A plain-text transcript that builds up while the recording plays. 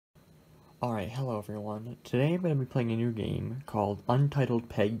Alright, hello everyone. Today I'm going to be playing a new game called Untitled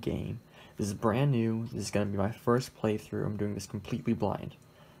Peg Game. This is brand new. This is going to be my first playthrough. I'm doing this completely blind.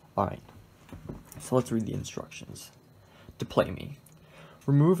 Alright, so let's read the instructions. To play me.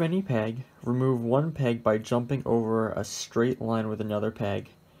 Remove any peg. Remove one peg by jumping over a straight line with another peg.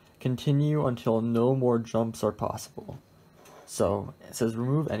 Continue until no more jumps are possible. So, it says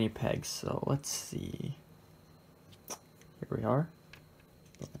remove any pegs, so let's see. Here we are.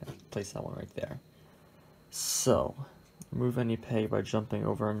 Place that one right there. So, remove any peg by jumping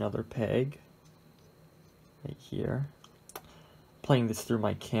over another peg. Right here. Playing this through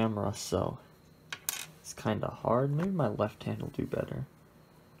my camera, so it's kind of hard. Maybe my left hand will do better.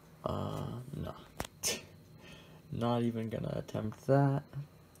 No. Not even gonna attempt that.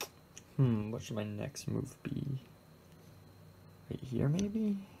 What should my next move be? Right here,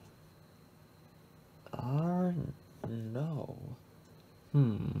 maybe? No.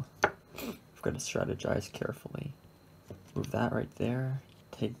 I've got to strategize carefully. Move that right there.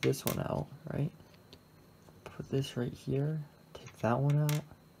 Take this one out, right? Put this right here. Take that one out.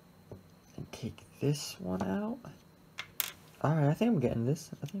 And take this one out. Alright, I think I'm getting this.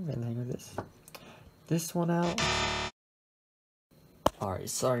 I think I'm getting the hang of this. This one out. Alright,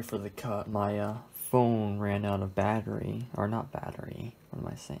 sorry for the cut. My phone ran out of battery. Or not battery. What am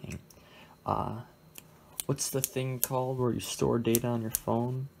I saying? What's the thing called where you store data on your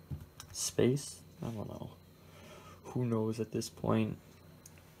phone? Space? I don't know. Who knows at this point?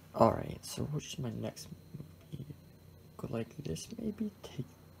 Alright, so what should my next move be? Go like this maybe? Take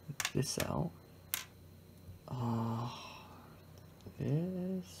this out.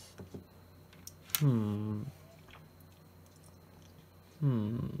 This.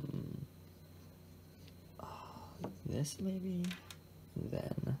 This maybe?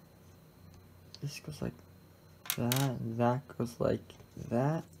 Then. This goes like that, that goes like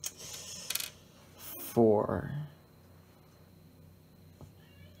that. 4.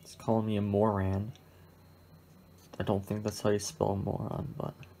 It's calling me a moron. I don't think that's how you spell moron,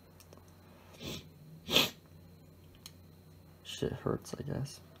 but shit hurts, I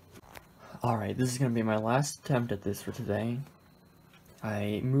guess. Alright, this is gonna be my last attempt at this for today.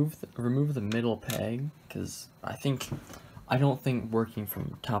 I remove the middle peg, because I don't think working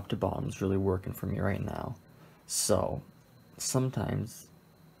from top to bottom is really working for me right now. So, sometimes,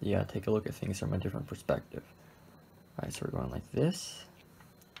 you gotta take a look at things from a different perspective. Alright, so we're going like this.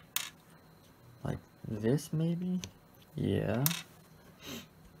 Like this, maybe? Yeah.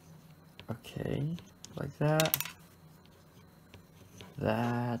 Okay, like that.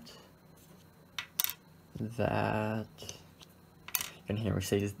 That. You can hear me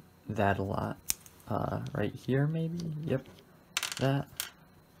say that a lot. Right here, maybe? Yep. That.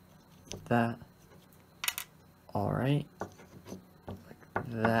 Alright. Like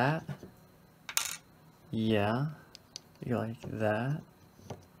that. Yeah. You like that.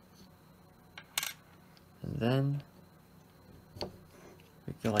 And then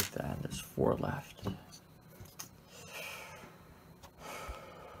we go like that. There's 4 left.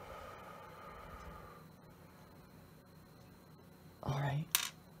 Alright.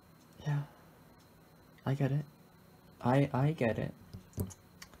 Yeah. I get it. I get it.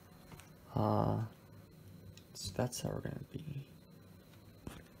 So that's how we're gonna be.